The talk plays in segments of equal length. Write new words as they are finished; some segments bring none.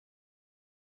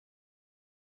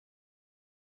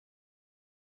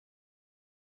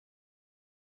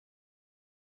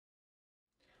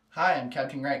Hi, I'm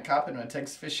Captain Coppin with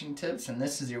Texas Fishing Tips, and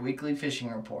this is your weekly fishing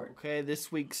report. Okay, this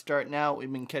week starting out,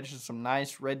 we've been catching some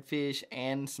nice redfish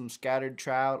and some scattered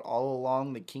trout all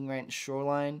along the King Ranch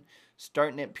shoreline.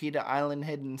 Starting at Pita Island,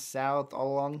 heading south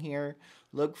all along here.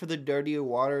 Look for the dirtier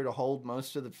water to hold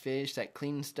most of the fish, that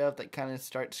clean stuff that kind of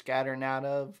starts scattering out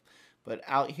of. But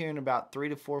out here in about 3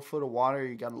 to 4 foot of water,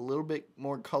 you got a little bit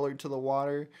more color to the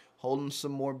water, holding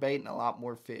some more bait and a lot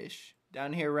more fish.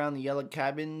 Down here around the yellow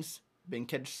cabins, been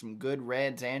catching some good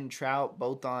reds and trout,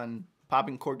 both on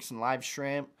popping corks and live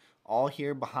shrimp. All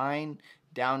here behind,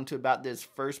 down to about this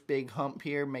first big hump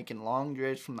here, making long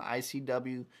drifts from the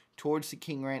ICW towards the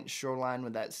King Ranch shoreline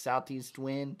with that southeast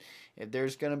wind. If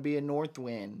there's going to be a north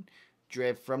wind,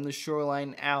 drift from the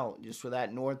shoreline out. Just with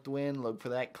that north wind, look for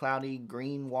that cloudy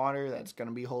green water. That's going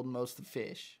to be holding most of the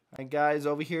fish. All right, guys,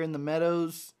 over here in the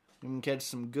meadows, we can catch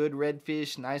some good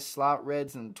redfish, nice slot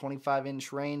reds in the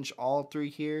 25-inch range all through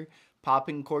here.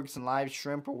 Popping corks and live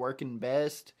shrimp are working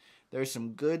best. There's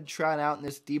some good trout out in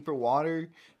this deeper water.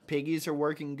 Piggies are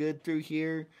working good through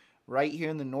here. Right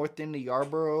here in the north end of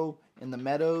Yarborough in the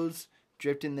meadows,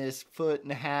 drifting this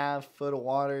 1.5 foot of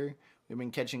water. We've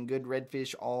been catching good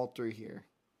redfish all through here.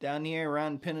 Down here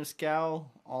around Penascal,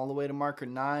 all the way to marker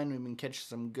 9, we've been catching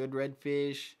some good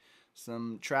redfish.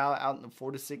 Some trout out in the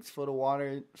 4 to 6 foot of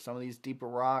water. Some of these deeper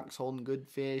rocks holding good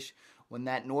fish. When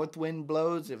that north wind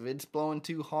blows, if it's blowing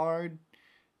too hard,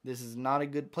 this is not a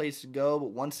good place to go.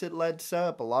 But once it lets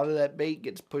up, a lot of that bait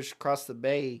gets pushed across the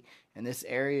bay. And this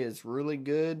area is really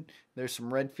good. There's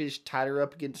some redfish tighter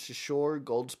up against the shore.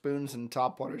 Gold spoons and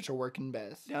topwaters are working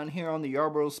best. Down here on the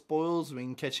Yarborough spoils, we've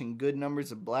been catching good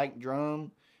numbers of black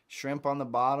drum, shrimp on the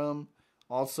bottom.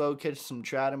 Also catch some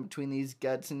trout in between these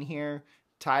guts in here.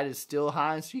 Tide is still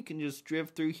high, so you can just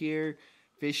drift through here,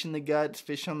 fish in the guts,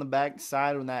 fish on the back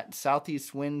side when that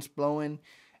southeast wind's blowing,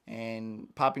 and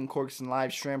popping corks and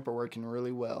live shrimp are working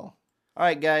really well.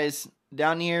 Alright guys,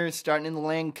 down here, starting in the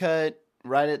land cut,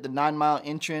 right at the 9-mile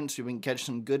entrance, we've been catching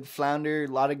some good flounder. A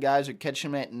lot of guys are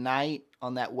catching them at night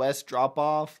on that west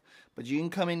drop-off, but you can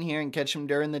come in here and catch them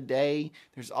during the day.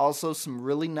 There's also some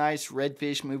really nice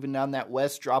redfish moving down that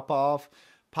west drop-off.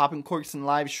 Popping corks and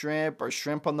live shrimp or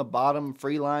shrimp on the bottom.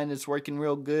 Free line is working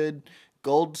real good.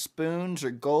 Gold spoons or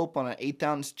gulp on an 1/8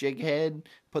 ounce jig head.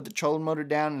 Put the trolling motor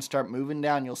down and start moving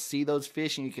down. You'll see those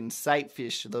fish and you can sight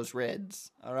fish to those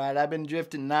reds. Alright, I've been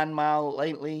drifting 9 Mile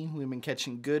lately. We've been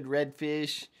catching good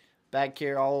redfish back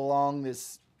here all along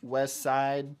this west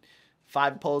side.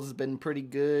 5 poles has been pretty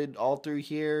good all through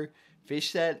here.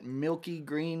 Fish that milky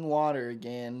green water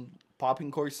again.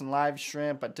 Popping corks and live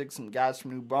shrimp. I took some guys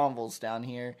from New Braunfels down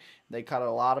here. They caught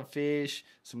a lot of fish,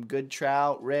 some good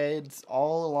trout, reds,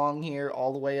 all along here,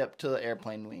 all the way up to the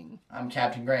airplane wing. I'm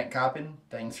Captain Coppin.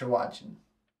 Thanks for watching.